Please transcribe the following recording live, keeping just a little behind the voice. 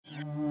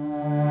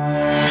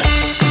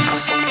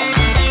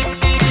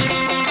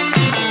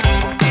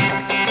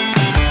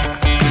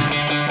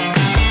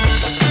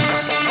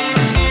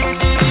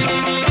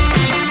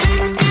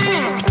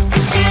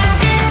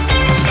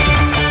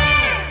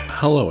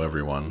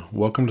everyone.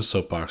 Welcome to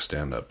Soapbox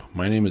Stand-Up.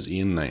 My name is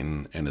Ian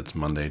Knighton, and it's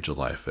Monday,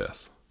 July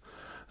 5th.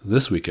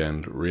 This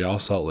weekend, Real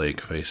Salt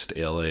Lake faced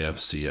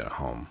LAFC at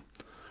home,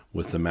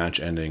 with the match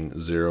ending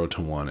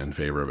 0-1 in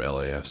favor of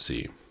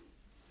LAFC.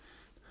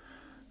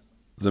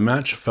 The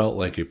match felt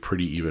like a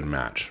pretty even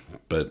match,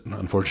 but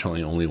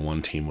unfortunately only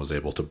one team was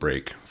able to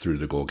break through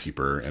the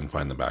goalkeeper and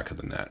find the back of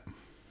the net.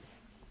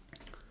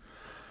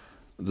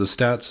 The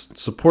stats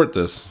support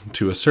this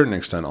to a certain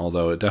extent,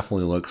 although it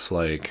definitely looks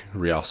like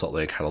Real Salt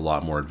Lake had a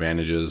lot more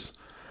advantages,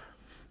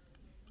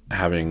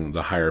 having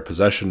the higher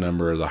possession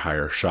number, the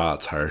higher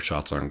shots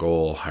on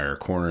goal, higher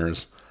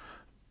corners,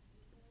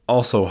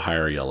 also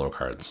higher yellow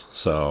cards.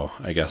 So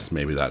I guess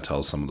maybe that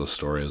tells some of the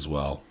story as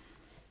well.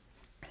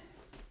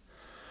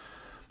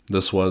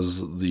 This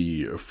was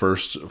the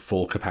first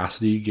full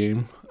capacity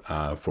game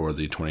for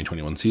the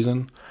 2021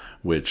 season,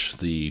 which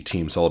the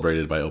team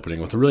celebrated by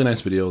opening with a really nice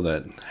video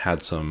that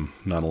had some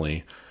not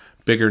only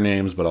bigger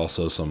names, but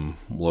also some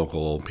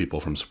local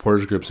people from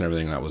supporters groups and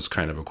everything. That was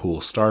kind of a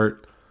cool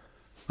start.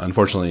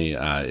 Unfortunately,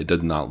 it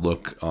did not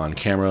look on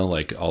camera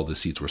like all the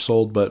seats were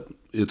sold, but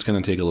it's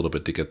going to take a little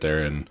bit to get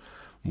there, and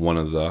one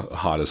of the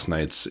hottest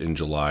nights in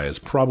July is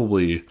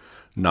probably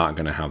not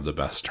going to have the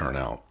best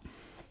turnout.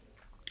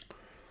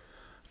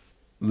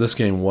 This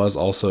game was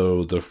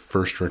also the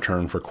first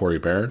return for Corey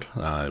Baird,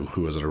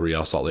 who was at a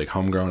Real Salt Lake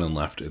homegrown and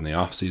left in the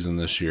offseason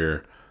this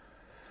year.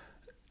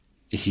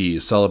 He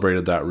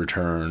celebrated that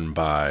return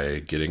by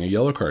getting a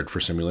yellow card for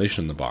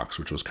simulation in the box,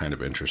 which was kind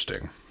of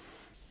interesting.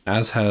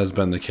 As has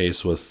been the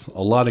case with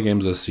a lot of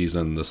games this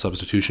season, the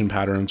substitution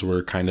patterns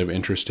were kind of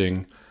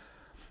interesting.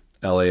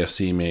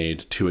 LAFC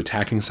made 2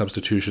 attacking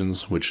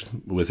substitutions, which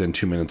within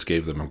 2 minutes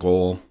gave them a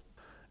goal.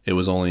 It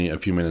was only a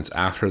few minutes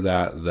after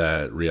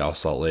that Real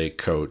Salt Lake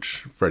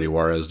coach Freddie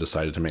Juarez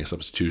decided to make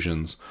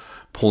substitutions,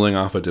 pulling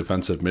off a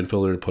defensive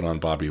midfielder to put on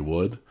Bobby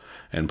Wood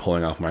and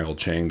pulling off Michael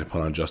Chang to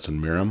put on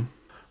Justin Miram,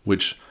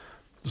 which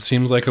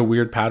seems like a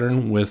weird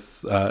pattern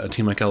with a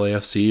team like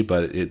LAFC,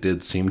 but it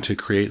did seem to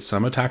create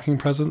some attacking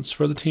presence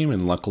for the team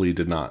and luckily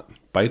did not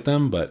bite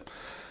them, but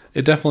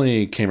it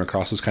definitely came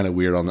across as kind of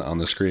weird on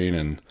the screen.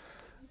 And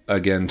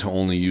again, to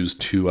only use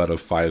 2 out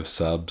of 5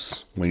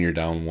 subs when you're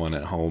down 1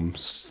 at home,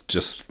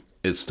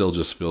 it still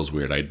just feels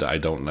weird. I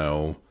don't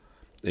know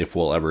if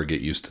we'll ever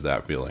get used to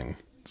that feeling.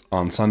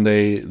 On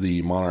Sunday,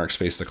 the Monarchs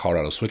faced the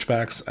Colorado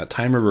Switchbacks. At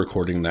time of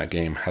recording, that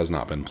game has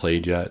not been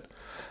played yet.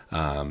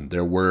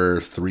 There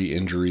were 3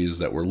 injuries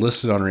that were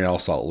listed on Real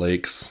Salt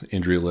Lake's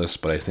injury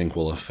list, but I think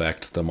will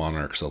affect the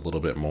Monarchs a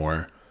little bit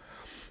more.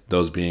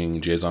 Those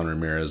being Jason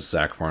Ramirez,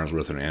 Zach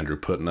Farnsworth, and Andrew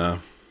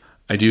Putna.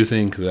 I do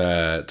think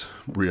that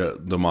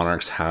the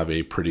Monarchs have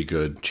a pretty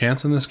good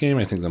chance in this game.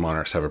 I think the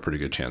Monarchs have a pretty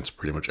good chance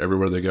pretty much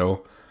everywhere they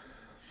go.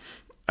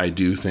 I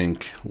do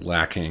think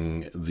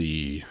lacking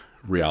the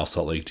Real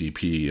Salt Lake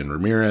DP and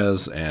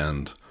Ramirez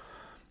and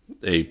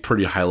a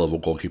pretty high-level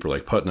goalkeeper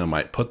like Putna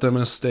might put them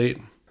in a state.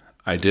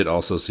 I did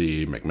also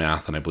see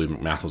McMath, and I believe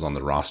McMath was on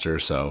the roster,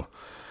 so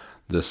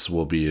this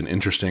will be an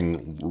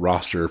interesting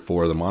roster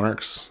for the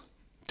Monarchs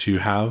to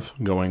have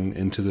going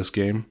into this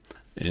game.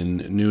 In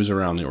news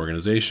around the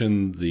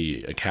organization,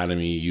 the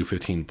Academy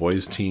U15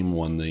 boys team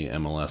won the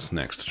MLS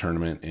Next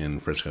tournament in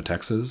Frisco,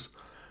 Texas.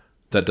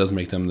 That does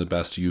make them the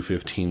best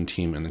U15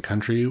 team in the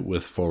country,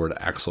 with forward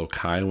Axel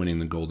Kai winning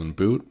the Golden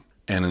Boot.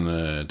 And in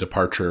a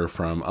departure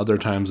from other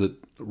times that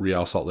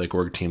Real Salt Lake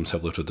org teams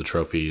have lifted the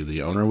trophy,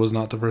 the owner was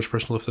not the first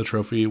person to lift the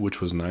trophy,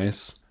 which was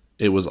nice.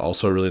 It was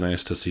also really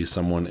nice to see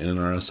someone in an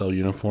RSL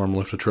uniform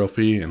lift a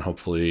trophy, and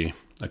hopefully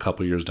a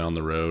couple years down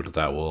the road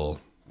that we'll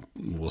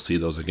see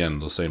those again,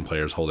 those same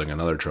players holding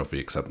another trophy,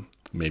 except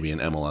maybe an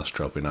MLS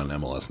trophy, not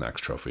an MLS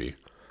Next trophy.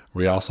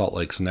 Real Salt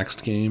Lake's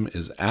next game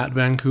is at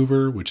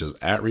Vancouver, which is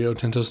at Rio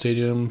Tinto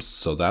Stadium,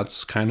 so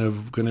that's kind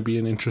of going to be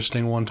an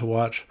interesting one to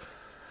watch.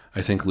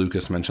 I think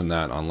Lucas mentioned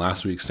that on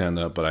last week's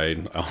stand-up, but I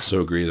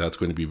also agree that's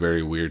going to be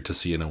very weird to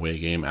see an away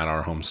game at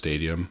our home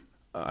stadium.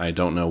 I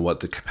don't know what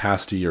the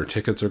capacity or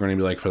tickets are going to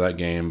be like for that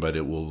game, but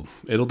it'll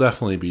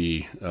definitely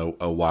be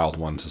a wild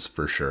one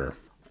for sure.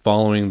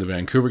 Following the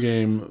Vancouver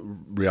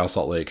game, Real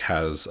Salt Lake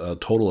has a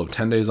total of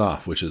 10 days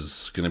off, which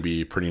is going to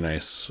be pretty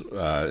nice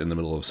in the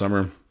middle of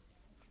summer.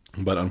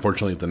 But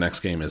unfortunately, the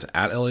next game is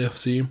at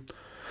LAFC.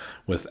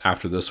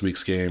 After this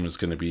week's game, it's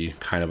going to be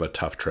kind of a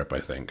tough trip, I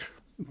think.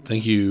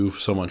 Thank you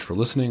so much for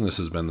listening. This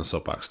has been the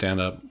Soapbox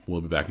Stand-Up. We'll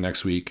be back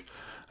next week.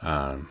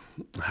 Have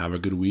a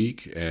good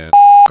week, and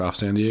off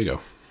San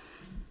Diego.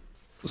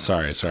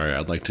 Sorry.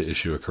 I'd like to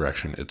issue a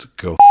correction. It's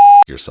go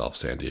yourself,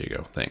 San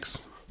Diego.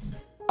 Thanks.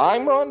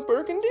 I'm Ron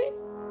Burgundy.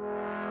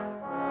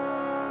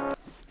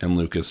 And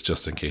Lucas,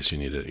 just in case you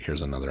need it,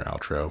 here's another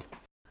outro.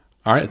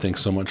 All right,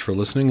 thanks so much for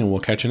listening, and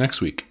we'll catch you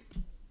next week.